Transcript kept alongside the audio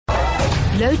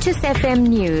Lotus FM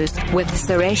News with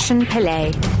SARESHEN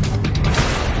PILLAY.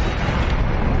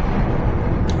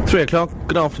 3 o'clock,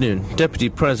 good afternoon. Deputy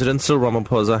President Cyril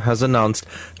Ramaphosa has announced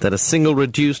that a single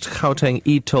reduced Gauteng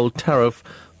e-toll tariff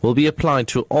will be applied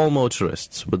to all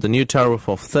motorists, with the new tariff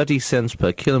of 30 cents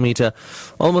per kilometre,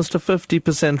 almost a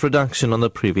 50% reduction on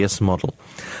the previous model.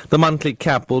 The monthly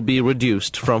cap will be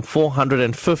reduced from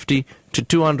 450 to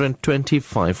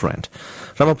 225 rand.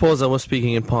 Ramaphosa was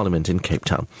speaking in Parliament in Cape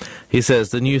Town. He says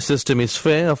the new system is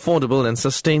fair, affordable and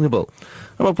sustainable.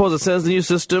 Ramaphosa says the new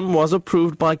system was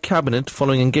approved by Cabinet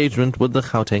following engagement with the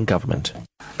Gauteng government.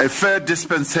 A fair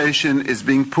dispensation is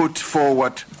being put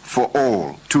forward for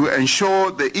all to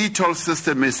ensure the e-toll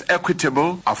system is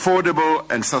equitable, affordable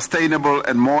and sustainable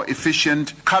and more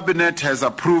efficient. Cabinet has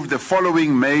approved the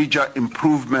following major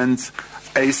improvements.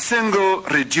 A single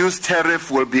reduced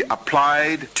tariff will be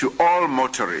applied to all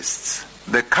motorists.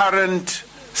 The current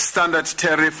standard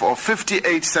tariff of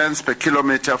 58 cents per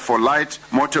kilometre for light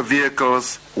motor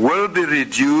vehicles will be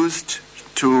reduced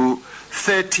to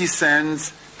 30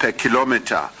 cents per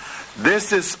kilometre.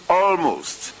 This is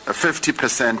almost a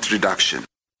 50% reduction.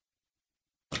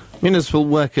 Municipal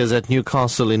workers at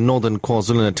Newcastle in northern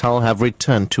KwaZulu-Natal have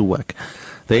returned to work.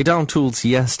 They downed tools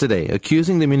yesterday,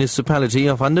 accusing the municipality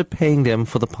of underpaying them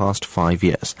for the past 5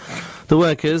 years. The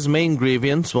workers' main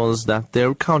grievance was that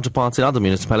their counterparts in other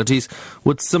municipalities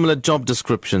with similar job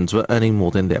descriptions were earning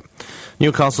more than them.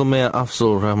 Newcastle Mayor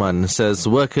Afzal Rahman says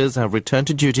workers have returned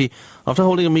to duty after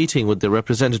holding a meeting with their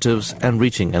representatives and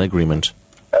reaching an agreement.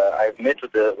 I've met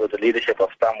with the leadership of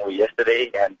SAMU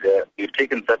yesterday, and we've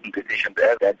taken certain decisions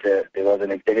that there was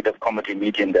an executive committee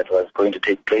meeting that was going to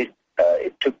take place.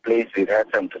 It took place. We've had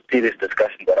some serious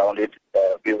discussions around it.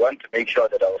 We want to make sure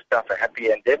that our staff are happy,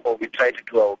 and therefore we try to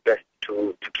do our best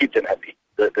to keep them happy.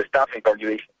 The staff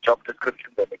evaluation, job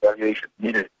descriptions and evaluations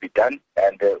needed to be done,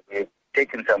 and we've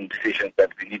taken some decisions that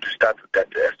we need to start with that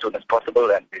as soon as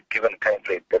possible, and we've given a time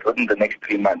frame that within the next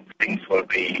 3 months things will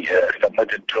be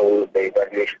submitted to the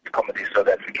evaluation committee so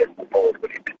that we can move forward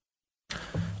with it.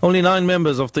 Only 9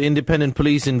 members of the Independent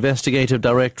Police Investigative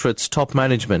Directorate's top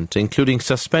management, including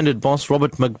suspended boss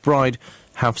Robert McBride,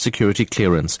 have security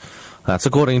clearance. That's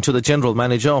according to the General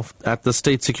Manager at the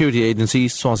State Security Agency,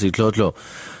 Swazi Dlodlo.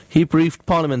 He briefed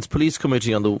Parliament's Police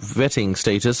Committee on the vetting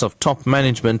status of top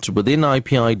management within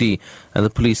IPID and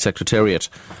the Police Secretariat.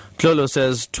 Dlodlo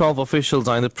says 12 officials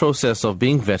are in the process of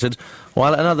being vetted,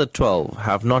 while another 12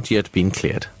 have not yet been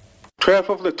cleared. 12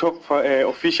 of the top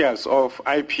officials of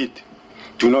IPID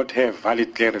do not have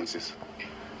valid clearances.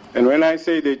 And when I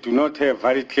say they do not have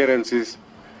valid clearances,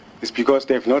 it's because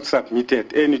they have not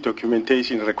submitted any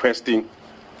documentation requesting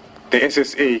the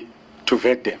SSA to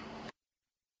vet them.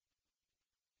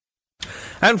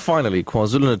 And finally,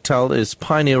 KwaZulu-Natal is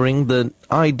pioneering the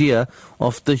idea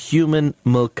of the Human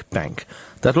Milk Bank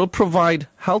that will provide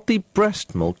healthy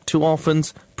breast milk to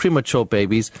orphans, premature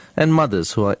babies and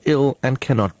mothers who are ill and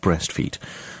cannot breastfeed.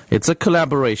 It's a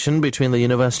collaboration between the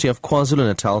University of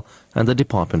KwaZulu-Natal and the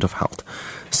Department of Health.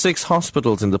 6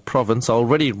 hospitals in the province are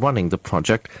already running the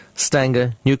project: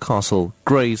 Stanger, Newcastle,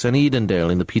 Grays and Edendale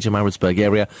in the Pietermaritzburg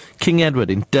area, King Edward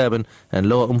in Durban and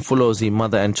Lower Umfolozi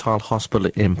Mother and Child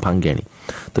Hospital in Pangeni.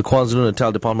 The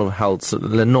KwaZulu-Natal Department of Health's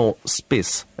Lenore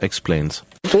Spiss explains.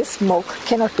 Breast milk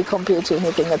cannot be compared to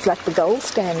anything. It's like the gold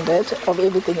standard of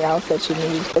everything else that you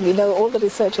need. And we know all the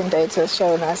research and data has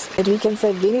shown us that we can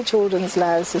save many children's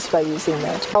lives just by using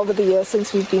that. Over the years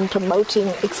since we've been promoting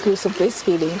exclusive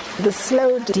breastfeeding, the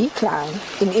slow decline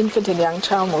in infant and young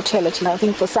child mortality, I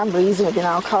think for some reason within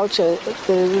our culture,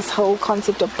 this whole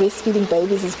concept of breastfeeding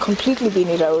babies has completely been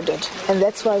eroded. And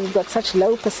that's why we've got such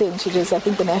low percentages. I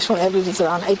think the national average is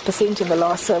around 8% in the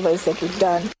last surveys that we've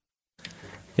done.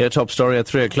 Your top story at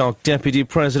 3 o'clock. Deputy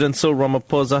President Cyril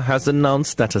Ramaphosa has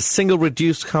announced that a single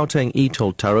reduced Gauteng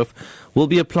e-toll tariff will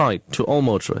be applied to all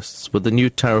motorists, with the new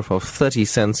tariff of 30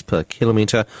 cents per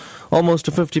kilometre, almost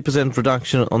a 50%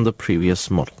 reduction on the previous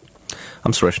model.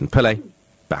 I'm SARESHEN PILLAY,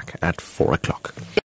 back at 4 o'clock.